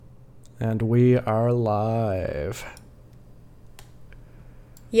And we are live.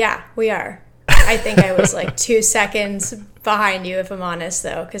 Yeah, we are. I think I was like 2 seconds behind you, if I'm honest,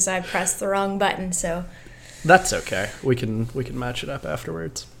 though, because I pressed the wrong button, so... That's okay. We can match it up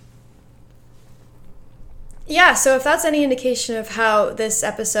afterwards. Yeah, so if that's any indication of how this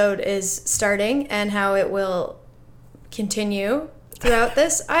episode is starting and how it will continue throughout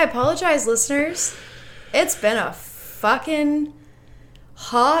this, I apologize, listeners. It's been a fucking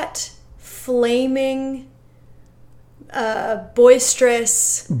hot, flaming,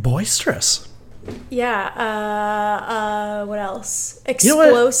 boisterous. Yeah, what else?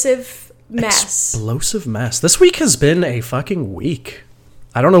 Explosive mess. Explosive mess. This week has been a fucking week.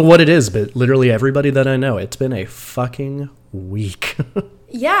 I don't know what it is, but literally everybody that I know, it's been a fucking week.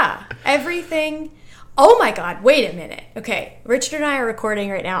 Yeah, everything. Oh my God, wait a minute. Okay, Richard and I are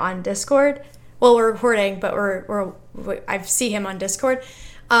recording right now on Discord. Well, we're recording, but I see him on Discord.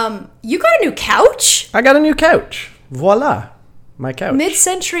 You got a new couch? I got a new couch. Voila. My couch.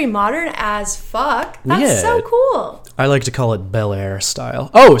 Mid-century modern as fuck. That's so cool. I like to call it Bel Air style.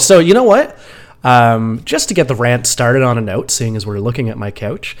 Oh, so you know what? Just to get the rant started on a note, seeing as we're looking at my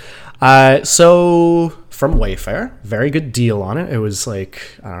couch. So from Wayfair, very good deal on it. It was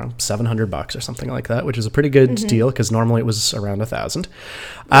like, I don't know, $700 or something like that, which is a pretty good deal because normally it was around $1,000.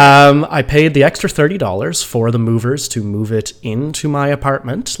 I paid the extra $30 for the movers to move it into my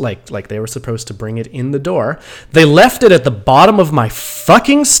apartment, like they were supposed to bring it in the door. They left it at the bottom of my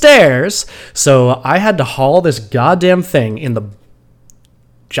fucking stairs, so I had to haul this goddamn thing in the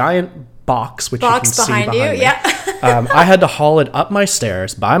giant box, which you can see behind you. Yeah. I had to haul it up my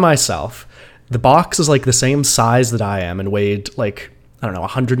stairs by myself. The box is like the same size that I am and weighed like, I don't know,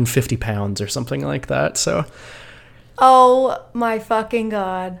 150 pounds or something like that. So, oh my fucking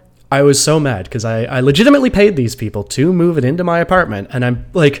God. I was so mad because I legitimately paid these people to move it into my apartment. And I'm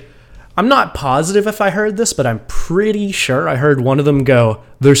like, I'm not positive if I heard this, but I'm pretty sure I heard one of them go,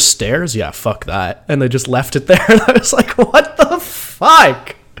 "There's stairs? Yeah, fuck that." And they just left it there. And I was like, what the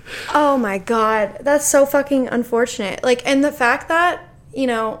fuck? Oh my God. That's so fucking unfortunate. Like, and the fact that, you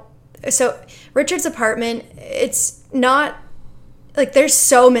know, so Richard's apartment, it's not, like, there's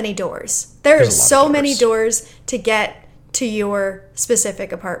so many doors. There's so many doors to get to your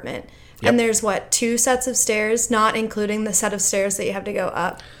specific apartment. Yep. And there's, what, 2 sets of stairs, not including the set of stairs that you have to go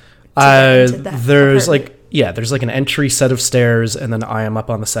up? There's apartment. There's like an entry set of stairs, and then I am up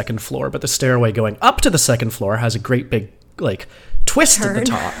on the second floor. But the stairway going up to the second floor has a great big, like, twist at the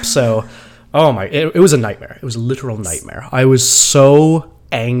top. So, it was a nightmare. It was a literal nightmare. I was so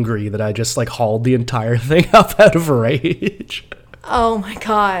angry that I just like hauled the entire thing up out of rage. Oh my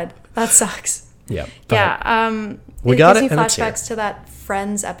God, that sucks. Yeah. We got it. Gives me flashbacks to that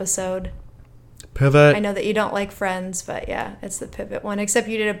Friends episode. Pivot. I know that you don't like Friends, but yeah, it's the pivot one. Except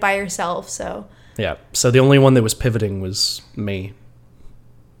you did it by yourself, so. Yeah. So the only one that was pivoting was me.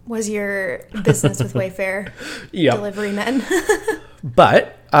 Was your business with Wayfair delivery men.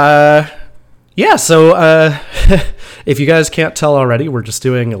 But so if you guys can't tell already, we're just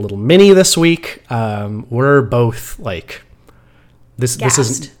doing a little mini this week. We're both like this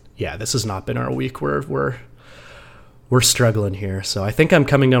has not been our week. We're struggling here. So I think I'm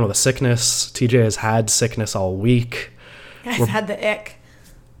coming down with a sickness. TJ has had sickness all week. I've had the ick.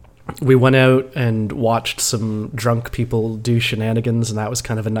 We went out and watched some drunk people do shenanigans, and that was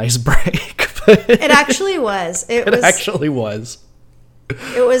kind of a nice break. It actually was. It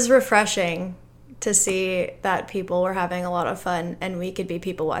was refreshing to see that people were having a lot of fun and we could be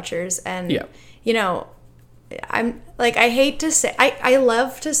people watchers. And, you know, I'm like, I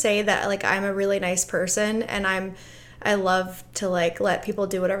love to say that, like, I'm a really nice person and I love to, like, let people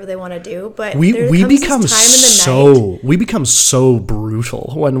do whatever they want to do, but we become so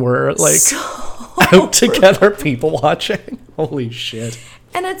brutal when we're like out together people watching. Holy shit.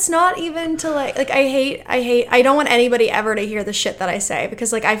 And it's not even to like I don't want anybody ever to hear the shit that I say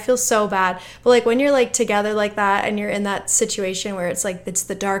because, like, I feel so bad. But, like, when you're, like, together like that and you're in that situation where it's like it's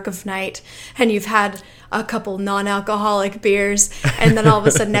the dark of night and you've had a couple non-alcoholic beers and then all of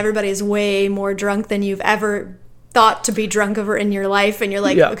a sudden everybody's way more drunk than you've ever thought to be drunk over in your life, and you're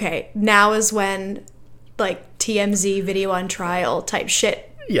like, okay, now is when, like, TMZ video on trial type shit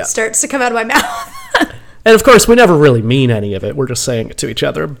starts to come out of my mouth. And of course, we never really mean any of it. We're just saying it to each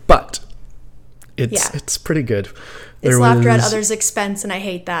other, but it's pretty good. It's laughter at others' expense, and I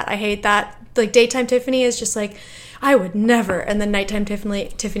hate that. I hate that like daytime Tiffany is just like, I would never. And then nighttime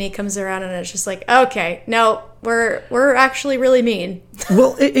Tiffany comes around and it's just like, okay, no, we're actually really mean.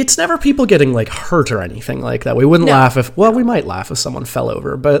 Well, it's never people getting like hurt or anything like that. We wouldn't laugh if, well, we might laugh if someone fell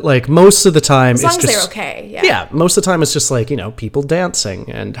over, but like most of the time, as long as they're okay. Yeah, most of the time it's just like, people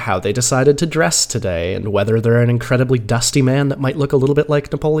dancing and how they decided to dress today and whether they're an incredibly dusty man that might look a little bit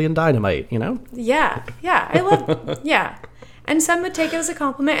like Napoleon Dynamite, Yeah, I love, yeah. And some would take it as a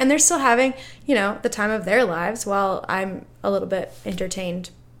compliment, and they're still having, the time of their lives while I'm a little bit entertained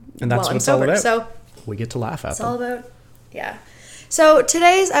and that's while what I'm it's all sober. about. So we get to laugh at it's them. all about, yeah. So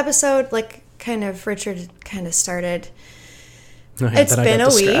today's episode, like, kind of Richard kind of started. It's been a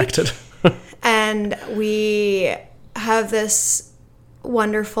week, and we have this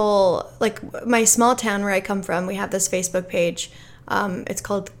wonderful, like, my small town where I come from, we have this Facebook page. It's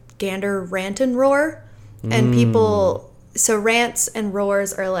called Gander Rant and Roar, and people... So rants and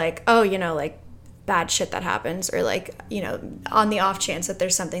roars are like, oh, like bad shit that happens, or like, on the off chance that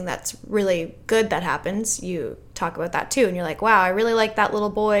there's something that's really good that happens, you talk about that too. And you're like, wow, I really like that little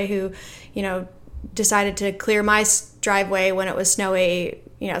boy who, decided to clear my driveway when it was snowy,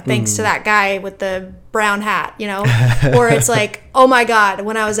 thanks to that guy with the brown hat, or it's like, oh my God,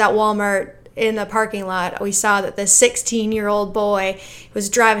 when I was at Walmart in the parking lot, we saw that this 16-year-old boy was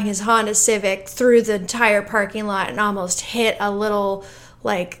driving his Honda Civic through the entire parking lot and almost hit a little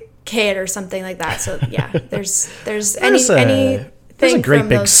like kid or something like that. So yeah, there's a great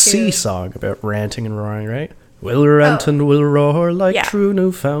big sea song about ranting and roaring, right? We'll rant and we'll roar like true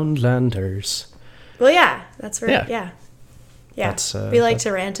Newfoundlanders. Well, yeah, that's right. Yeah. We like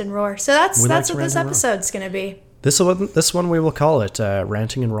to rant and roar. So that's what this episode's going to be. This one we will call it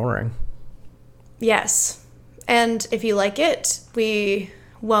ranting and roaring. Yes. And if you like it, we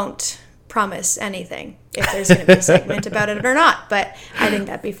won't promise anything if there's going to be a segment about it or not. But I think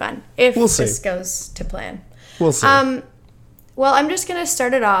that'd be fun if this goes to plan. We'll see. Well, I'm just going to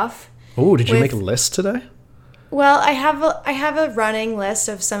start it off. Oh, did you make a list today? Well, I have a running list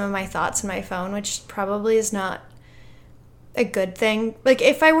of some of my thoughts in my phone, which probably is not a good thing. Like,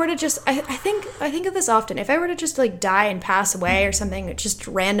 if I were to just, I think of this often. If I were to just like die and pass away or something, just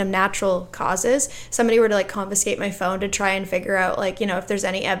random natural causes, somebody were to like confiscate my phone to try and figure out like, if there's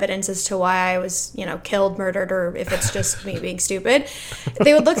any evidence as to why I was, killed, murdered, or if it's just me being stupid,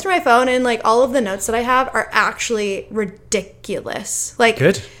 they would look through my phone and like all of the notes that I have are actually ridiculous. Like,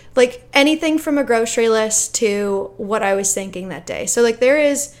 good. Like anything from a grocery list to what I was thinking that day. So like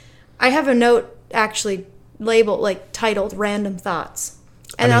I have a note actually labeled, like titled Random Thoughts.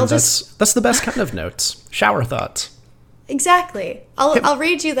 And that's the best kind of notes. Shower thoughts. Exactly. I'll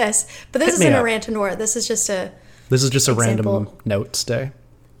read you this, but this isn't a rant and roar. This is just a random notes day.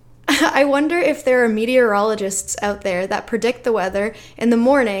 I wonder if there are meteorologists out there that predict the weather in the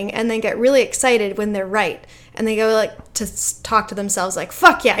morning and then get really excited when they're right. And they go like to talk to themselves like,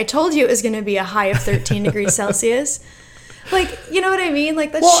 fuck yeah, I told you it was going to be a high of 13 degrees Celsius. Like, you know what I mean?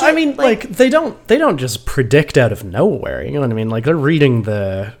 Like that. Well, shit, I mean, like they don't just predict out of nowhere. You know what I mean? Like they're reading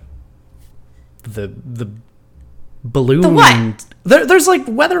the balloon. The what? There's like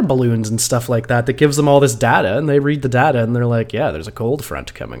weather balloons and stuff like that gives them all this data, and they read the data, and they're like, yeah, there's a cold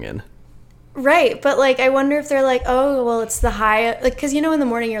front coming in. Right, but like I wonder if they're like, oh, well, it's the high, like, because in the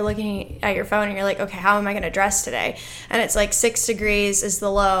morning you're looking at your phone and you're like, okay, how am I going to dress today? And it's like 6 degrees is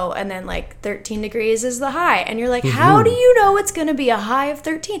the low, and then like 13 degrees is the high, and you're like, how do you know it's going to be a high of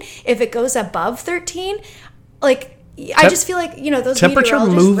 13? If it goes above 13, like I just feel like those temperature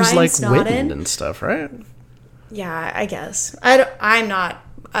moves like Snowden, wind and stuff, right? Yeah, I guess I'm not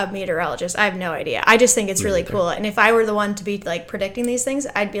a meteorologist. I have no idea. I just think it's really cool. And if I were the one to be like predicting these things,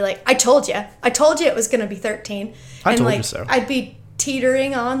 I'd be like, I told you it was going to be 13. I told like, you so. I'd be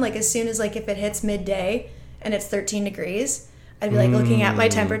teetering on like as soon as like if it hits midday and it's 13 degrees, I'd be like looking at my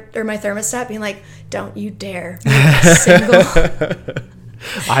temperature or my thermostat being like, don't you dare make a single.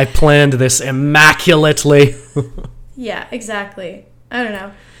 I planned this immaculately. Yeah, exactly. I don't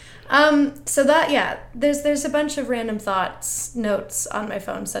know. So that, yeah, there's a bunch of random notes on my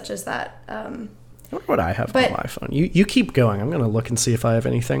phone, such as that. I wonder what I have on my phone. You keep going. I'm going to look and see if I have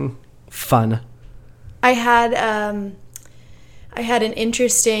anything fun. I had an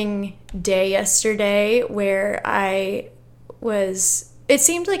interesting day yesterday where it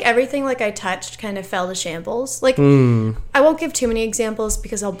seemed like everything like I touched kind of fell to shambles. Like, I won't give too many examples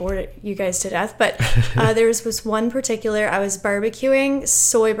because I'll bore you guys to death, but there was one particular, I was barbecuing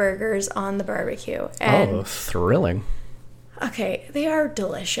soy burgers on the barbecue. And, thrilling. Okay, they are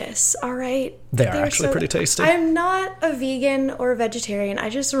delicious, all right? They are actually pretty tasty. I'm not a vegan or a vegetarian. I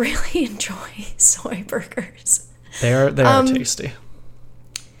just really enjoy soy burgers. They are tasty.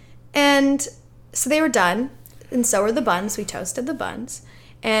 And so they were done, and so were the buns. We toasted the buns,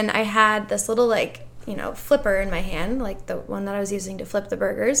 and I had this little, like, you know, flipper in my hand, like the one that I was using to flip the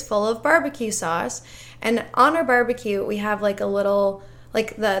burgers, full of barbecue sauce. And on our barbecue, we have like a little,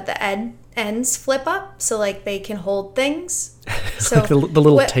 like the ends flip up, so like they can hold things. So like the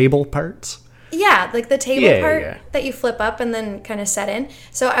little table parts. Yeah, like the table part that you flip up and then kind of set in.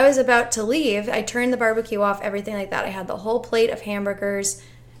 So I was about to leave. I turned the barbecue off, everything like that. I had the whole plate of hamburgers,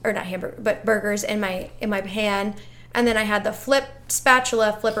 or not hamburger, but burgers in my hand. And then I had the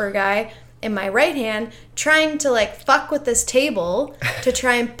spatula flipper guy in my right hand, trying to like fuck with this table to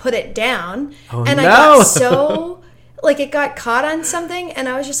try and put it down. Oh, and no. I got so, like, it got caught on something, and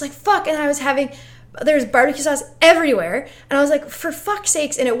I was just like, fuck. And I was there's barbecue sauce everywhere, and I was like, for fuck's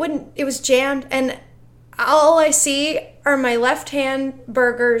sakes. And it was jammed, and all I see are my left hand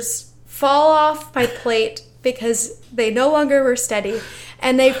burgers fall off my plate because they no longer were steady,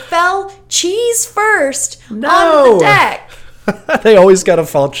 and they fell cheese first onto the deck. They always gotta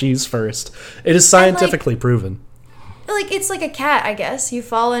fall cheese first. It is scientifically proven. Like, it's like a cat, I guess. You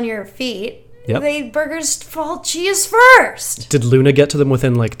fall on your feet. Yep. Burgers fall cheese first. Did Luna get to them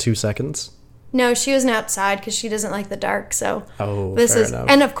within like 2 seconds? No, she wasn't outside because she doesn't like the dark. So fair enough.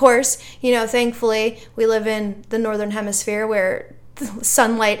 And of course, you know, thankfully we live in the northern hemisphere where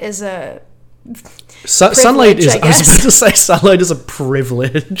sunlight is a sunlight is. I was about to say sunlight is a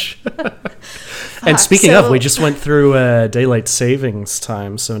privilege. And speaking of, we just went through daylight savings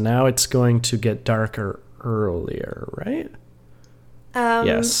time, so now it's going to get darker earlier, right?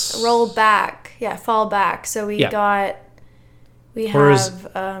 Yes. Roll back, fall back. So we have.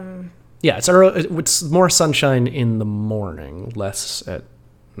 Yeah, it's early. It's more sunshine in the morning, less at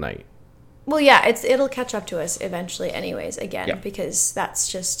night. Well, yeah, it'll catch up to us eventually, anyways. Again, because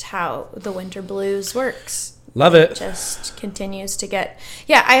that's just how the winter blues works. Love it. Just continues to get.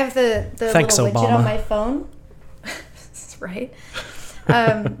 Yeah, I have the Thanks, little widget Obama. on my phone. Right.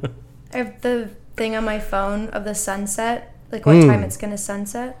 I have the thing on my phone of the sunset, like what time it's gonna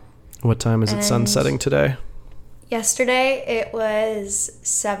sunset. What time is it sunsetting today? Yesterday it was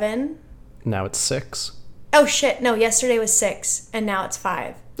 7. Now it's 6. Oh shit! No, yesterday was 6, and now it's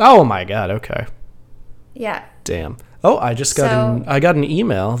 5. Oh my god! Okay. Yeah. Damn. Oh, I just got I got an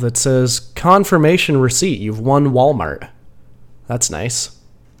email that says confirmation receipt. You've won Walmart. That's nice.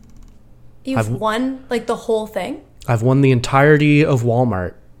 You've won like the whole thing? I've won the entirety of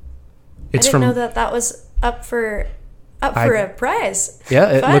Walmart. I didn't know that was up for a prize.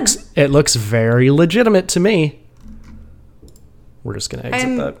 Yeah, it looks very legitimate to me. We're just gonna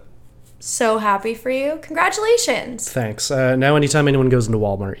exit that. So happy for you. Congratulations. Thanks. Now anytime anyone goes into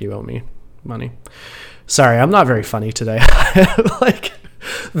Walmart, you owe me money. Sorry, I'm not very funny today. Like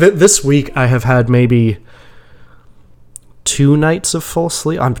this week I have had maybe 2 nights of full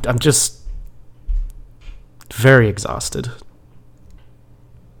sleep. I'm just very exhausted.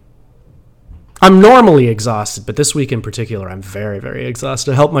 I'm normally exhausted, but this week in particular, I'm very, very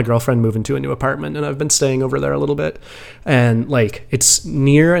exhausted. I helped my girlfriend move into a new apartment, and I've been staying over there a little bit. And, like, it's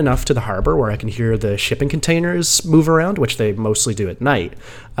near enough to the harbor where I can hear the shipping containers move around, which they mostly do at night.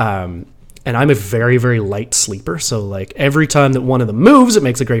 And I'm a very, very light sleeper, so, like, every time that one of them moves, it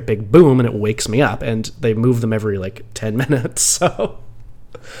makes a great big boom, and it wakes me up. And they move them every, like, 10 minutes, so...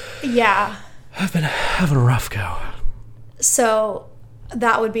 Yeah. I've been having a rough go. So...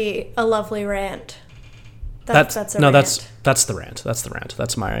 that would be a lovely rant. That's a rant. That's the rant. That's the rant.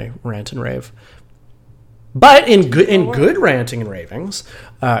 That's my rant and rave. But in good ranting and ravings,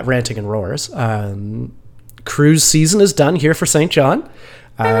 ranting and roars, cruise season is done here for St. John.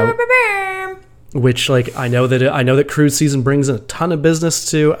 Which, like, I know that cruise season brings in a ton of business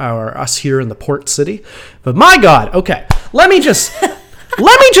to us here in the port city. But my God, okay, let me just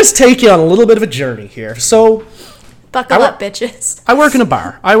take you on a little bit of a journey here. So. Buckle up, bitches. I work in a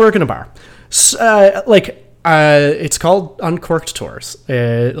bar. It's called Uncorked Tours.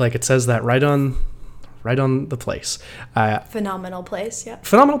 Like it says that right on the place. Phenomenal place, yeah.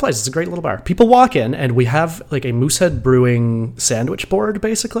 Phenomenal place. It's a great little bar. People walk in, and we have like a Moosehead Brewing sandwich board,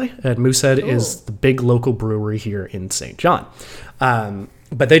 basically. And Moosehead is the big local brewery here in St. John.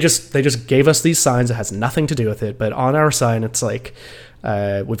 But they just gave us these signs. It has nothing to do with it. But on our sign, it's like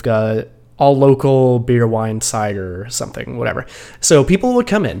we've got all local beer, wine, cider, something, whatever. So people would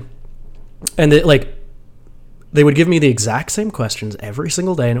come in, and they would give me the exact same questions every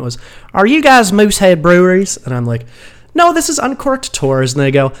single day, and it was, "Are you guys Moosehead Breweries?" And I'm like, "No, this is Uncorked Tours." And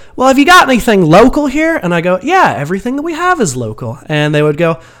they go, "Well, have you got anything local here?" And I go, "Yeah, everything that we have is local." And they would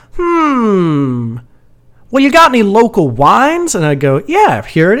go, "Well, you got any local wines?" And I go, "Yeah,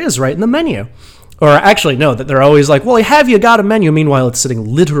 here it is, right in the menu." Or actually, no, that they're always like, well, have you got a menu? Meanwhile, it's sitting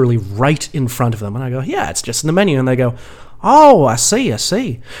literally right in front of them. And I go, yeah, it's just in the menu. And they go, oh, I see.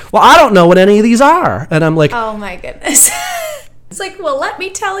 Well, I don't know what any of these are. And I'm like, oh my goodness. It's like, well, let me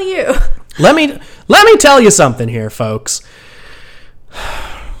tell you. let me tell you something here, folks.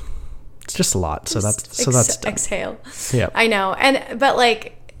 It's just a lot. So that's done. Exhale. Yeah. I know. But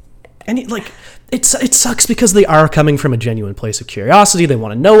it sucks because they are coming from a genuine place of curiosity. They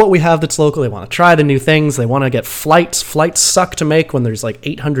want to know what we have that's local. They want to try the new things. They want to get flights. Flights suck to make when there's like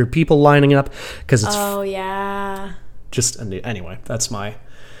 800 people lining up because it's just anyway. That's my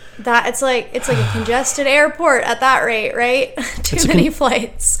it's like a congested airport at that rate, right? Too many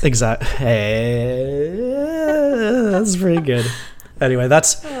flights. Exactly. That's pretty good. Anyway,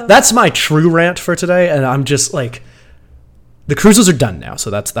 that's my true rant for today, and I'm just like. The cruises are done now, so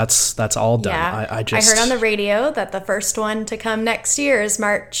that's all done. Yeah. I heard on the radio that the first one to come next year is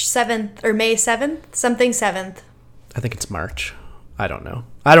March 7th or May 7th, something 7th. I think it's March. I don't know.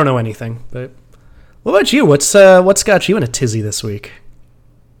 I don't know anything. But what about you? What's got you in a tizzy this week?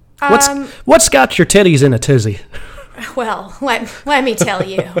 What's got your titties in a tizzy? Well, let me tell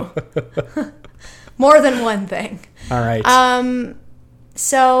you. More than one thing. All right.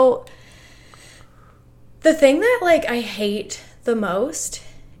 So the thing that like I hate the most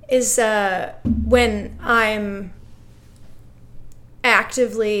is when I'm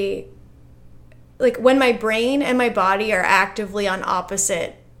actively like when my brain and my body are actively on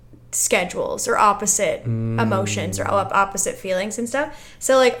opposite schedules or opposite emotions or opposite feelings and stuff.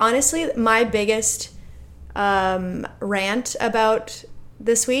 So like honestly, my biggest rant about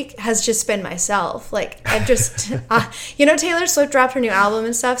this week has just been myself. Like I've just Taylor Swift dropped her new album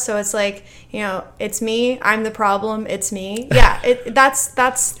and stuff, so it's like, it's me, I'm the problem, it's me. Yeah,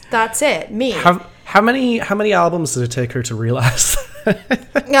 that's it, me. How many albums did it take her to realize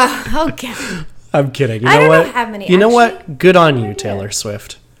that? Okay. I'm kidding. I don't know how many. You know what? Good on you, Taylor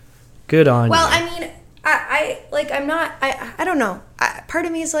Swift. Good on you. Well, I mean, I don't know. Part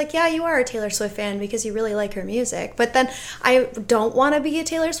of me is like, yeah, you are a Taylor Swift fan because you really like her music. But then I don't want to be a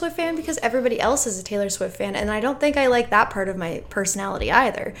Taylor Swift fan because everybody else is a Taylor Swift fan. And I don't think I like that part of my personality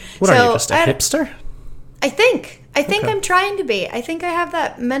either. What are you, just a hipster? I think I'm trying to be. I think I have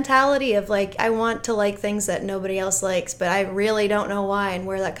that mentality of like, I want to like things that nobody else likes, but I really don't know why and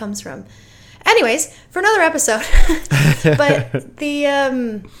where that comes from. Anyways, for another episode. But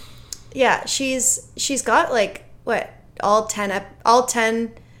the... yeah, she's got like what all 10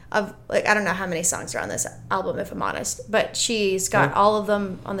 of like I don't know how many songs are on this album if I'm honest, but she's got all of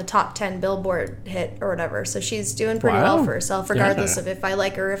them on the top 10 Billboard hit or whatever. So she's doing pretty well for herself, regardless of if I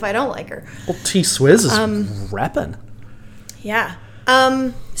like her or if I don't like her. Well, T Swizz is repping. Yeah.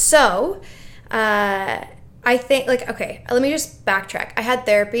 So, I think like okay, let me just backtrack. I had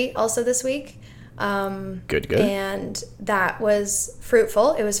therapy also this week. Good. And that was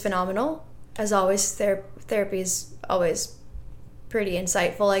fruitful. It was phenomenal. As always, therapy is always pretty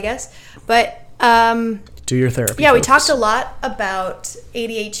insightful, I guess. But do your therapy. Yeah, folks. we talked a lot about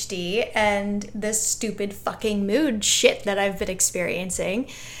ADHD and this stupid fucking mood shit that I've been experiencing.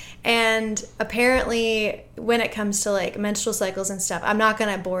 And apparently, when it comes to like menstrual cycles and stuff, I'm not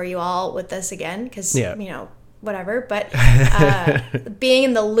gonna bore you all with this again because whatever, but being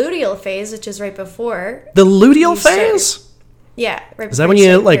in the luteal phase, which is right before the luteal phase, right. Is that when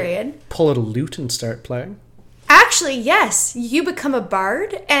you like pull out a lute and start playing? Actually, yes, you become a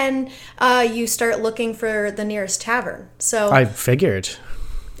bard and you start looking for the nearest tavern. So I figured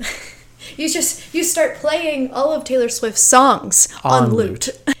you start playing all of Taylor Swift's songs on lute.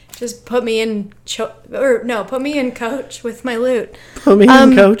 Just put me in put me in coach with my lute. Put me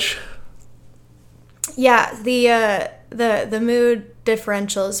in coach. Yeah, the mood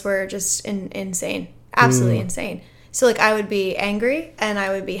differentials were just insane. Absolutely insane. So, like, I would be angry, and I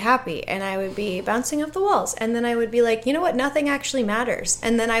would be happy, and I would be bouncing off the walls. And then I would be like, you know what? Nothing actually matters.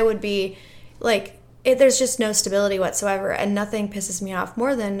 And then I would be like, there's just no stability whatsoever, and nothing pisses me off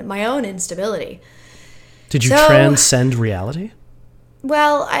more than my own instability. Did you transcend reality?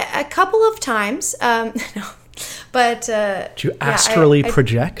 Well, a couple of times. No. But... Did you astrally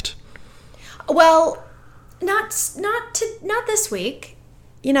project? Well, not this week.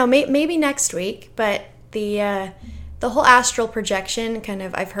 Maybe next week. But the whole astral projection kind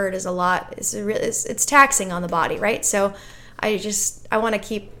of I've heard is a lot. It's taxing on the body, right? So I want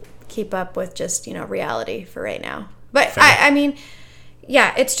to keep up with just reality for right now. But I mean,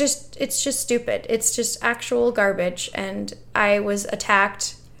 yeah, it's just stupid. It's just actual garbage. And I was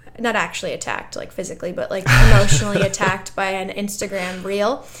attacked. Not actually attacked, like physically, but like emotionally attacked by an Instagram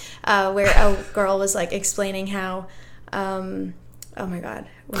reel where a girl was like explaining how Oh my God.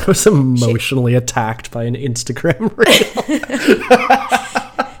 I was emotionally attacked by an Instagram reel.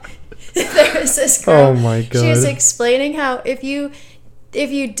 There was this girl. Oh my God. She was explaining how if you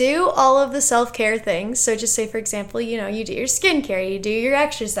do all of the self-care things, so just say, for example, you do your skincare, you do your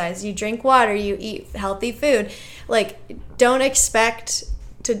exercise, you drink water, you eat healthy food, like, don't expect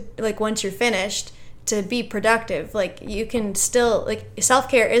to, like, once you're finished, to be productive. Like, you can still, like,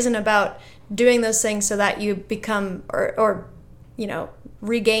 self-care isn't about doing those things so that you become or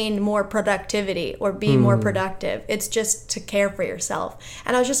regain more productivity or be more productive. It's just to care for yourself.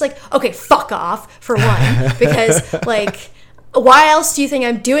 And I was just like, okay, fuck off, for one, because, like, why else do you think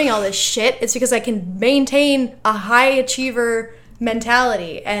I'm doing all this shit? It's because I can maintain a high achiever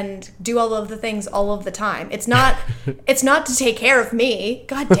mentality and do all of the things all of the time. It's not to take care of me.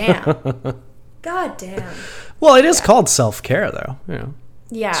 God damn. God damn. Well, it is called self-care, though.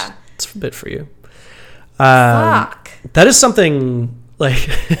 Yeah. It's a bit for you. Fuck. That is something, like,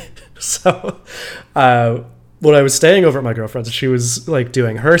 so, when I was staying over at my girlfriend's, she was, like,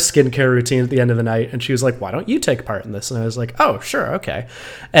 doing her skincare routine at the end of the night, and she was like, why don't you take part in this? And I was like, oh, sure, okay.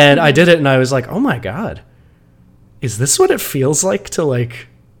 And I did it, and I was like, oh my God, is this what it feels like to, like,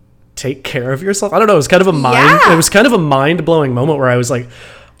 take care of yourself? I don't know, it was kind of a mind-blowing moment where I was like,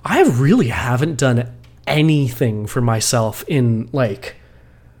 I really haven't done anything for myself in, like,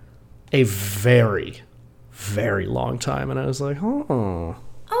 a very, very long time. And I was like, oh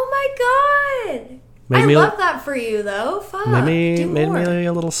my God. I love that for you, though. Fuck. Made me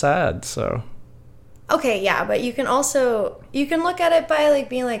a little sad, so. Okay, yeah, but you can look at it by, like,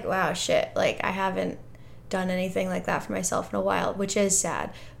 being like, wow, shit, like, I haven't done anything like that for myself in a while, which is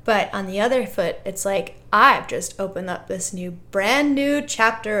sad. But on the other foot, it's like, I've just opened up this brand new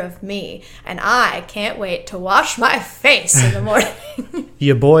chapter of me, and I can't wait to wash my face in the morning.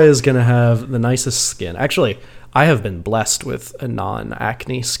 Your boy is going to have the nicest skin. Actually, I have been blessed with a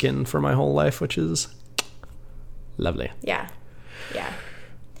non-acne skin for my whole life, which is lovely. Yeah.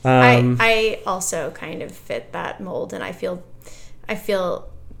 I also kind of fit that mold, and I feel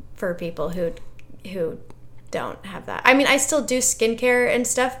for people who don't have that. I mean, I still do skincare and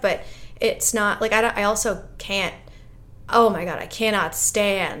stuff, but it's not like I also can't. Oh my God, I cannot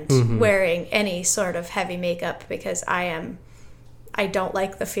stand wearing any sort of heavy makeup because I don't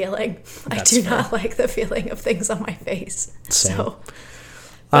like the feeling. I do not like the feeling of things on my face. Same. So,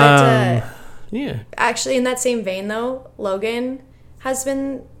 but yeah. Actually, in that same vein, though, Logan has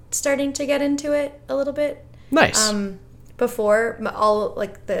been starting to get into it a little bit. Nice. Before, all,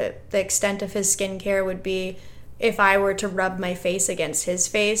 like, the extent of his skincare would be if I were to rub my face against his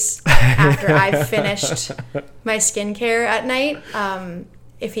face after I've finished my skincare at night.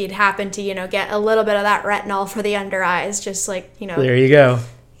 If he'd happen to, get a little bit of that retinol for the under eyes, just like, There you go.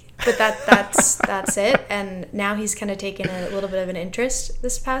 But that's it. And now he's kind of taken a little bit of an interest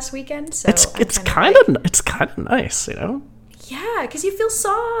this past weekend. So it's kind of nice, Yeah, because you feel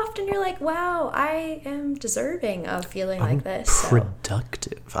soft and you're like, wow, I am deserving of feeling like this.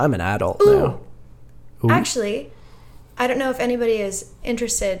 Productive. I'm an adult now. Ooh. Actually, I don't know if anybody is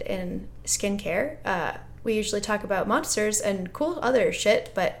interested in skincare. We usually talk about monsters and cool other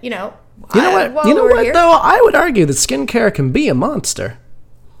shit, but you know what? Though I would argue that skincare can be a monster.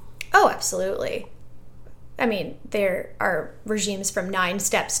 Oh, absolutely. I mean, there are regimes from 9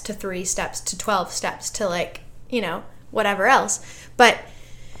 steps to 3 steps to 12 steps to, like, whatever else. But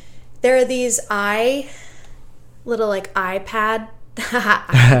there are these little iPad.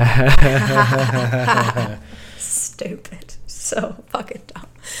 Stupid. So fucking dumb.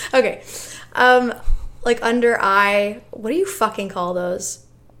 Okay. Like under eye, what do you fucking call those?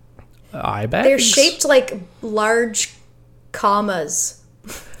 Eye bags? They're shaped like large commas.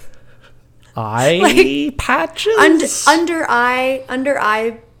 Eye patches? Under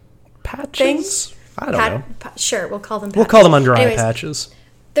eye patches? Things? I don't know. Sure, we'll call them patches. We'll call them under eye patches.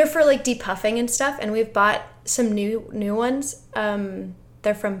 They're for like depuffing and stuff, and we've bought some new ones.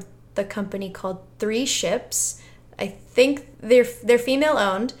 They're from the company called 3 Ships. I think they're female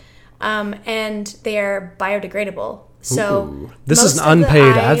owned, and they are biodegradable. So ooh, this is an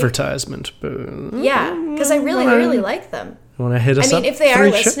unpaid advertisement. Yeah, because I really like them. You want to hit us up? I mean, if they are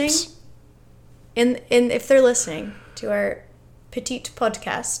 3 listening, ships? if they're listening to our petite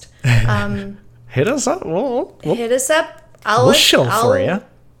podcast, hit us up. We'll hit us up. We'll shill for you.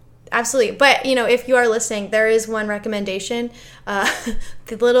 Absolutely. But, if you are listening, there is one recommendation.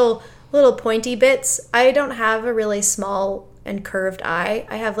 The little pointy bits. I don't have a really small and curved eye.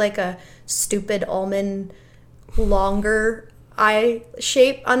 I have like a stupid almond longer eye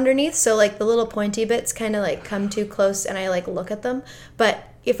shape underneath. So like the little pointy bits kind of like come too close and I like look at them. But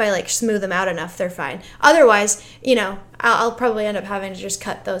if I like smooth them out enough, they're fine. Otherwise, you know, I'll probably end up having to just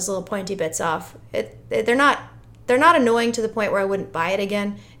cut those little pointy bits off. They're not annoying to the point where I wouldn't buy it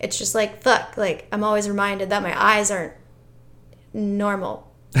again. It's just like, fuck, like I'm always reminded that my eyes aren't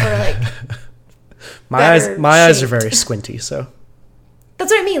normal or like my eyes are very squinty, so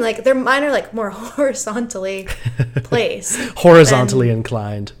that's what I mean. Like mine are like more horizontally placed, horizontally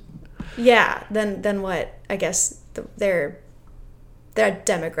inclined. Yeah, than what I guess their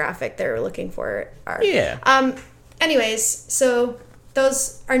demographic they're looking for are. Yeah. Anyways, so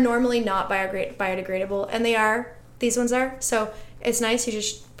those are normally not biodegradable, and these ones are. So it's nice. You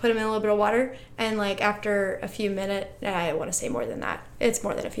just put them in a little bit of water, and like after a few minutes, I want to say more than that. It's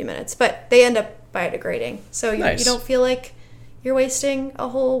more than a few minutes, but they end up biodegrading. So you don't feel like you're wasting a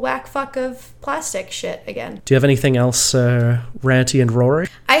whole whack fuck of plastic shit again. Do you have anything else ranty and roaring?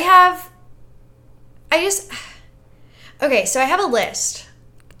 Okay, so I have a list.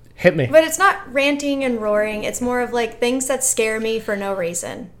 Hit me. But it's not ranting and roaring. It's more of like things that scare me for no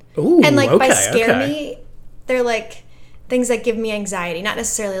reason. Ooh, and like by scare me, they're like things that give me anxiety. Not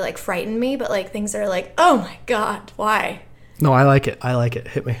necessarily like frighten me, but like things that are like, oh my God, why? No, I like it.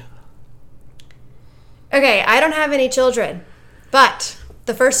 Hit me. Okay, I don't have any children. But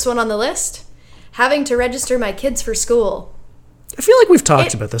the first one on the list, having to register my kids for school. I feel like we've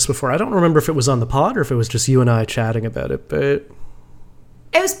talked about this before. I don't remember if it was on the pod or if it was just you and I chatting about it, but...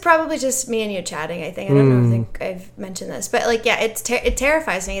 It was probably just me and you chatting, I think. I don't think I've mentioned this. But, like, yeah, it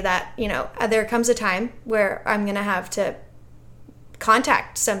terrifies me that, you know, there comes a time where I'm going to have to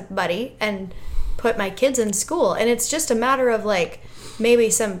contact somebody and put my kids in school. And it's just a matter of, like, maybe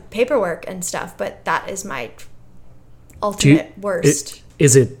some paperwork and stuff. But that is my ultimate worst.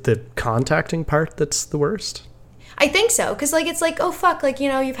 Is it the contacting part that's the worst? I think so. Because, like, it's like, oh, fuck. Like, you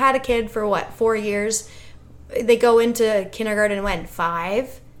know, you've had a kid for, what, 4 years? They go into kindergarten when?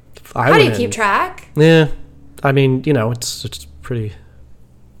 5? How do you keep track? Yeah. I mean, you know, it's pretty...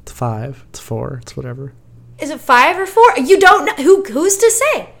 It's 5. It's 4. It's whatever. Is it 5 or 4? You don't know. Who's to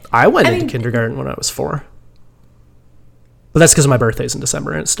say? I went into kindergarten when I was 4. But that's because my birthday's in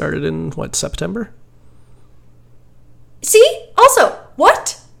December and it started in, September? See? Also,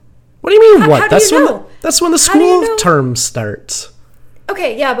 what? What do you mean, what? That's when the school term starts.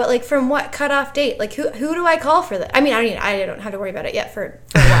 Okay, yeah, but like from what cutoff date? Like who do I call for that? I mean, I don't have to worry about it yet for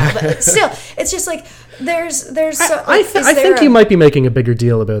a while, but still, it's just like there's. I think you might be making a bigger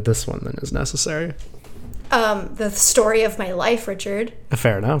deal about this one than is necessary. The story of my life, Richard.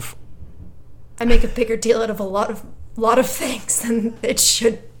 Fair enough. I make a bigger deal out of a lot of things than it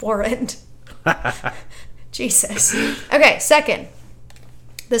should warrant. Jesus. Okay, second.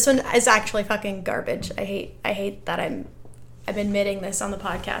 This one is actually fucking garbage. I hate that I'm admitting this on the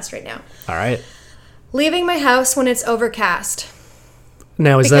podcast right now. All right. Leaving my house when it's overcast.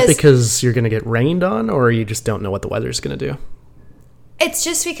 Now, is that because you're going to get rained on, or you just don't know what the weather's going to do? It's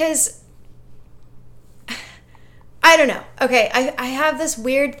just because... I don't know. Okay, I have this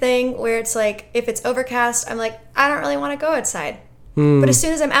weird thing where it's like, if it's overcast, I'm like, I don't really want to go outside. But as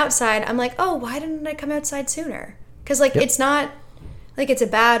soon as I'm outside, I'm like, oh, why didn't I come outside sooner? Because, like, It's not... Like, it's a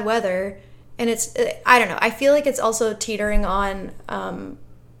bad weather... And it's, I don't know, I feel like it's also teetering on,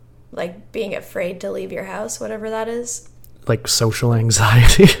 like, being afraid to leave your house, whatever that is. Like social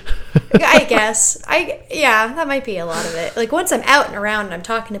anxiety? I guess. Yeah, that might be a lot of it. Like, once I'm out and around and I'm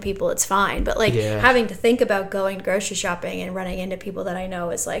talking to people, it's fine. But, like, having to think about going grocery shopping and running into people that I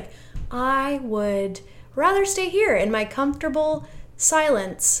know is like, I would rather stay here in my comfortable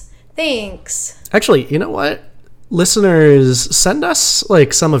silence. Thanks. Actually, you know what? Listeners, send us,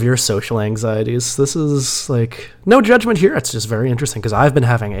 like, some of your social anxieties. This is, like, no judgment here. It's just very interesting because I've been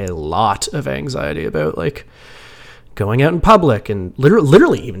having a lot of anxiety about, like, going out in public and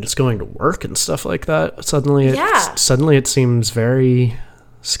literally even just going to work and stuff like that. Suddenly it seems very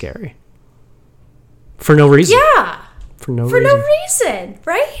scary. For no reason. Yeah. For no reason,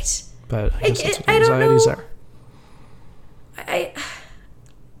 right? But I guess that's what anxieties are.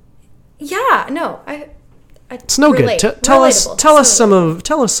 It's no good. Tell us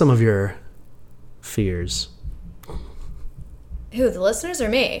some of your fears. Who, the listeners or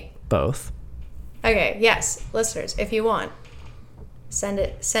me? Both. Okay, yes, listeners, if you want, send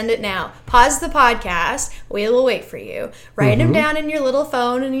it now. Pause the podcast. We will wait for you. Write them down in your little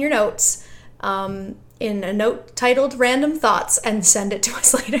phone and your notes, in a note titled "Random Thoughts," and send it to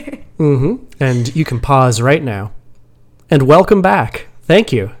us later. And you can pause right now. And welcome back.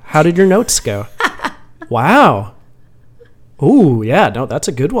 Thank you. How did your notes go? Wow. Ooh, yeah, no, that's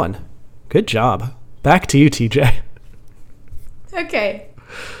a good one. Good job. Back to you, TJ. Okay.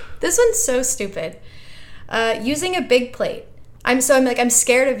 This one's so stupid. Using a big plate. I'm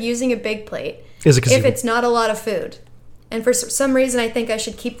scared of using a big plate if it's not a lot of food. And for some reason, I think I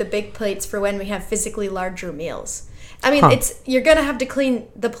should keep the big plates for when we have physically larger meals. I mean, you're going to have to clean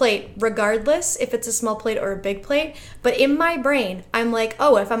the plate regardless if it's a small plate or a big plate. But in my brain, I'm like,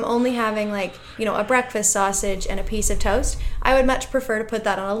 oh, if I'm only having like, a breakfast sausage and a piece of toast, I would much prefer to put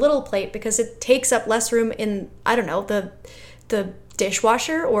that on a little plate because it takes up less room in, I don't know, the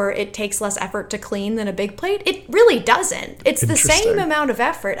dishwasher, or it takes less effort to clean than a big plate. It really doesn't. It's the same amount of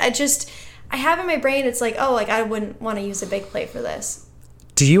effort. I have in my brain, it's like, oh, like I wouldn't want to use a big plate for this.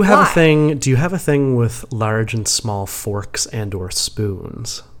 Do you have a thing with large and small forks and or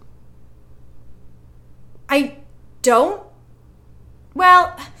spoons? I don't.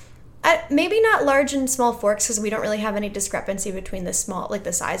 Well, maybe not large and small forks because we don't really have any discrepancy between the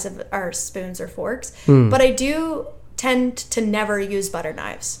size of our spoons or forks. But I do tend to never use butter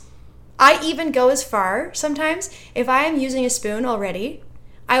knives. I even go as far sometimes, if I am using a spoon already,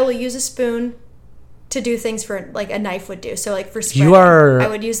 I will use a spoon to do things for like a knife would do. So like for spreading, I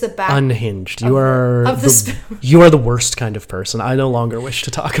would use the back. Unhinged. You are the spoon. You are the worst kind of person. I no longer wish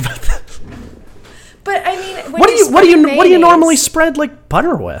to talk about that. But I mean, what do you normally spread like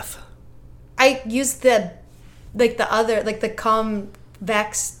butter with? I use the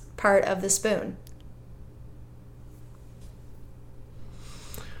convex part of the spoon.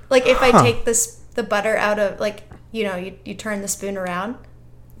 Like if I take the butter out of you turn the spoon around.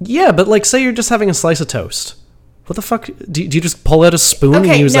 Yeah, but like say you're just having a slice of toast. What the fuck? Do you just pull out a spoon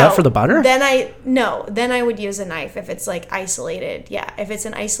and use that for the butter? Then I would use a knife if it's like isolated. Yeah, if it's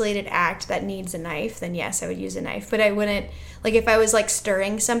an isolated act that needs a knife, then yes, I would use a knife. But I wouldn't, like if I was like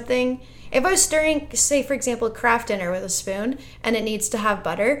stirring something, if I was stirring, say for example, Kraft dinner with a spoon and it needs to have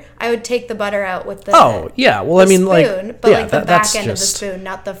butter, I would take the butter out with the spoon, the back end of the spoon,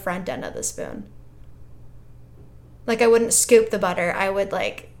 not the front end of the spoon. Like I wouldn't scoop the butter, I would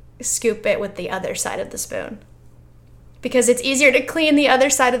like scoop it with the other side of the spoon. Because it's easier to clean the other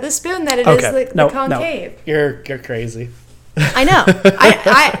side of the spoon than it is the concave. No. You're crazy. I know.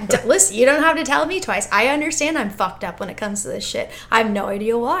 I listen, you don't have to tell me twice. I understand I'm fucked up when it comes to this shit. I have no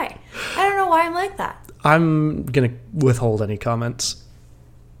idea why. I don't know why I'm like that. I'm going to withhold any comments.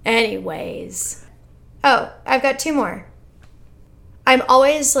 Anyways. Oh, I've got two more. I'm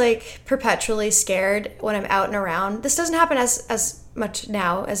always like perpetually scared when I'm out and around. This doesn't happen as much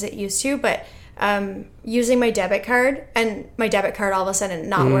now as it used to, but using my debit card and my debit card all of a sudden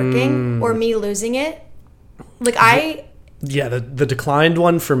not working or me losing it. Like the declined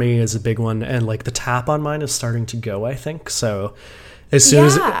one for me is a big one, and like the tap on mine is starting to go, I think. So as soon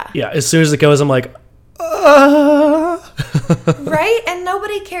as it goes, I'm like, right? And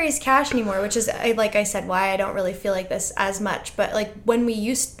nobody carries cash anymore, which is, like I said, why I don't really feel like this as much. But like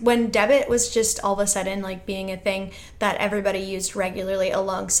when debit was just all of a sudden like being a thing that everybody used regularly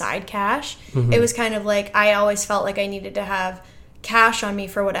alongside cash, it was kind of like I always felt like I needed to have cash on me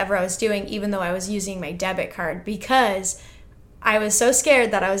for whatever I was doing, even though I was using my debit card, because I was so scared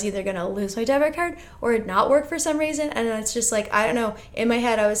that I was either going to lose my debit card or it not work for some reason. And it's just like, I don't know, in my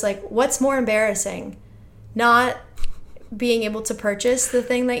head I was like, what's more embarrassing? Not being able to purchase the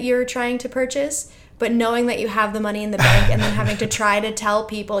thing that you're trying to purchase, but knowing that you have the money in the bank and then having to try to tell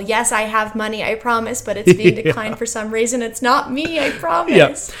people, yes, I have money, I promise, but it's being declined for some reason. It's not me, I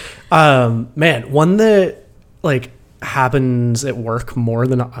promise. Man, one that like happens at work more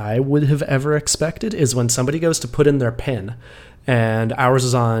than I would have ever expected is when somebody goes to put in their PIN, and ours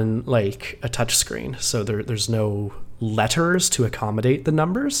is on like a touch screen, so there's no letters to accommodate the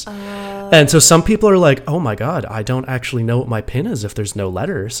numbers. And so some people are like, oh my god, I don't actually know what my PIN is if there's no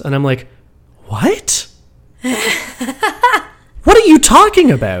letters. And I'm like, what? What are you talking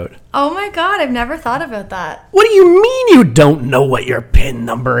about? Oh my god, I've never thought about that. What do you mean you don't know what your PIN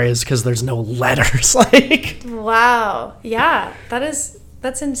number is because there's no letters? Like, wow. Yeah, that's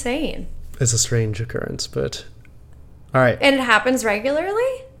insane. It's a strange occurrence, but all right. And it happens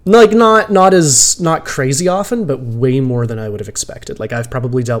regularly? Like not crazy often, but way more than I would have expected. Like I've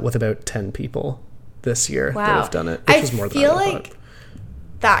probably dealt with about 10 people this year that have done it, which is more than I would have thought.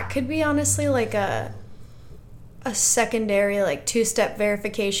 That could be honestly like a secondary like two-step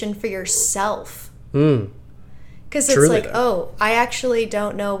verification for yourself. Because it's like, oh, I actually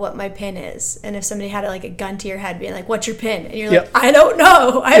don't know what my PIN is. And if somebody had like a gun to your head being like, what's your PIN? And you're like, I don't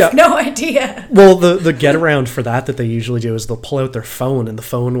know. I have no idea. Well, the get around for that they usually do is they'll pull out their phone and the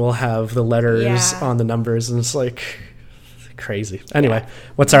phone will have the letters on the numbers. And it's like crazy. Anyway,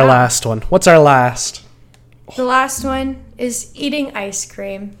 what's our last one? What's our last? The last one is eating ice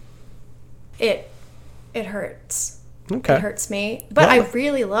cream. It hurts. Okay. It hurts me, but Well, I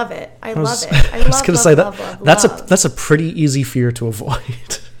really love it. I love it. I was going to say that that's a pretty easy fear to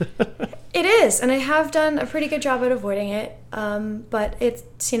avoid. It is, and I have done a pretty good job at avoiding it. But it's,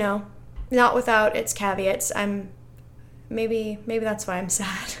 not without its caveats. Maybe that's why I'm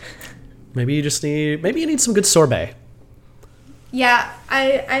sad. Maybe you need some good sorbet. Yeah,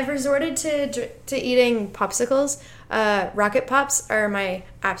 I've resorted to eating popsicles. Rocket Pops are my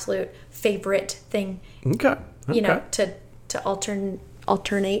absolute favorite thing. Okay. To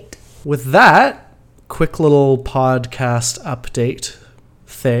alternate. With that quick little podcast update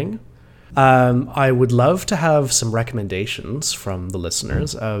thing, I would love to have some recommendations from the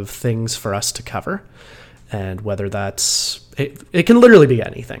listeners of things for us to cover, and whether that's it can literally be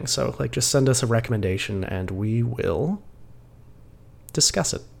anything. So just send us a recommendation and we will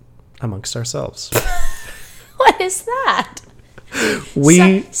discuss it amongst ourselves. What is that?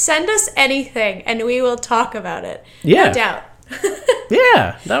 Send us anything and we will talk about it. Yeah. No doubt.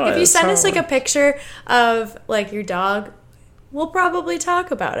 Yeah. If you send us a picture of your dog, we'll probably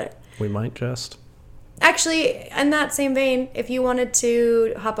talk about it. We might just. Actually, in that same vein, if you wanted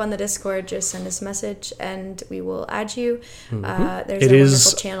to hop on the Discord, just send us a message and we will add you. Mm-hmm. There's a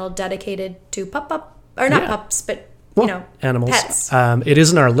wonderful channel dedicated to pups, but animals. Pets. It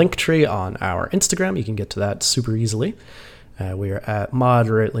is in our link tree on our Instagram. You can get to that super easily. We are at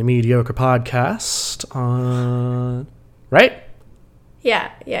Moderately Mediocre Podcast on... Right?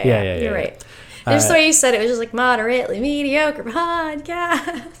 Yeah. You're right. Just the way you said it was just Moderately Mediocre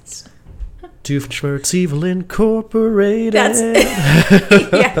Podcast. Doofenshmirtz Evil Incorporated. That's...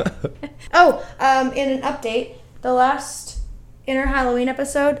 yeah. Oh, in an update, the last Inner Halloween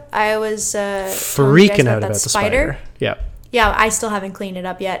episode, I was freaking out about the spider. Yeah. Yeah, I still haven't cleaned it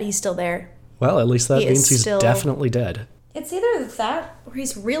up yet. He's still there. Well, at least that means he's definitely dead. It's either that or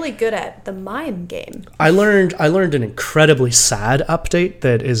he's really good at the mime game. I learned an incredibly sad update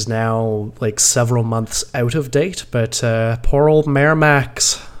that is now several months out of date, but poor old Mayor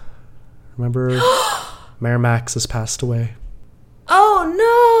Max. Remember Mayor Max has passed away.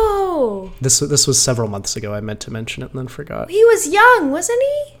 Oh no! This was several months ago. I meant to mention it and then forgot. He was young, wasn't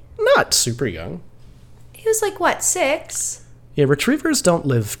he? Not super young. He was 6? Yeah, retrievers don't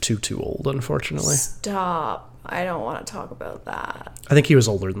live too old, unfortunately. Stop. I don't want to talk about that. I think he was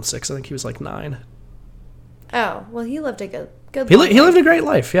older than 6. I think he was 9. Oh, well, he lived a good He lived a great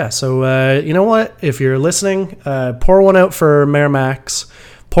life, yeah. So, you know what? If you're listening, pour one out for Mayor Max.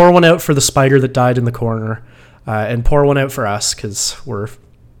 Pour one out for the spider that died in the corner. And pour one out for us, because we're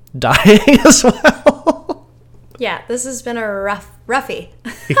dying as well. Yeah, this has been a roughie.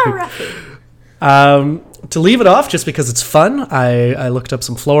 A roughie. To leave it off, just because it's fun, I looked up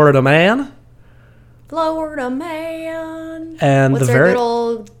some Florida Man. Florida Man. And what's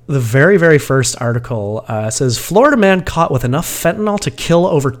the very, very first article says, Florida man caught with enough fentanyl to kill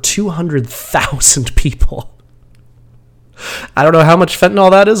over 200,000 people. I don't know how much fentanyl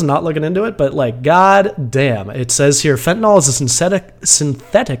that is, not looking into it, but god damn. It says here, fentanyl is a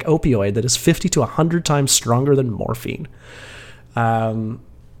synthetic opioid that is 50 to 100 times stronger than morphine. The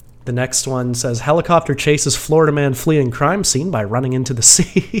next one says, helicopter chases Florida man fleeing crime scene by running into the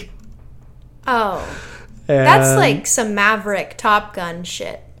sea. Oh, that's some Maverick Top Gun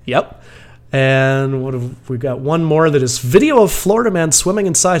shit. Yep. And what have we got? One more that is video of Florida man swimming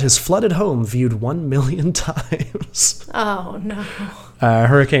inside his flooded home viewed 1 million times. Oh no.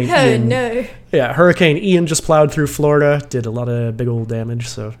 Hurricane Ian. No. Yeah, Hurricane Ian just plowed through Florida, did a lot of big old damage.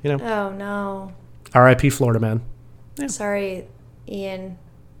 So Oh no. R.I.P. Florida man. Yeah. Sorry, Ian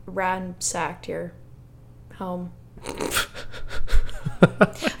ransacked your home.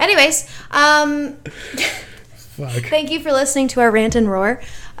 Anyways, thank you for listening to our rant and roar.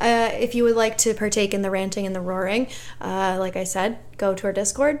 If you would like to partake in the ranting and the roaring, like I said, go to our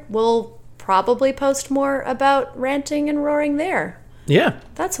Discord. We'll probably post more about ranting and roaring there. Yeah.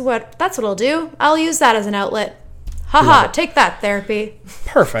 That's what I'll do. I'll use that as an outlet. Haha, take that, therapy.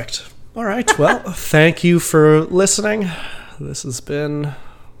 Perfect. All right. Well, thank you for listening. This has been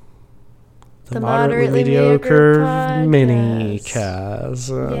the Moderately Mediocre mini-cast.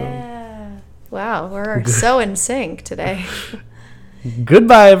 Yeah. Wow, we're so in sync today.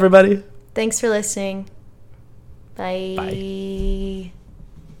 Goodbye, everybody. Thanks for listening. Bye. Bye.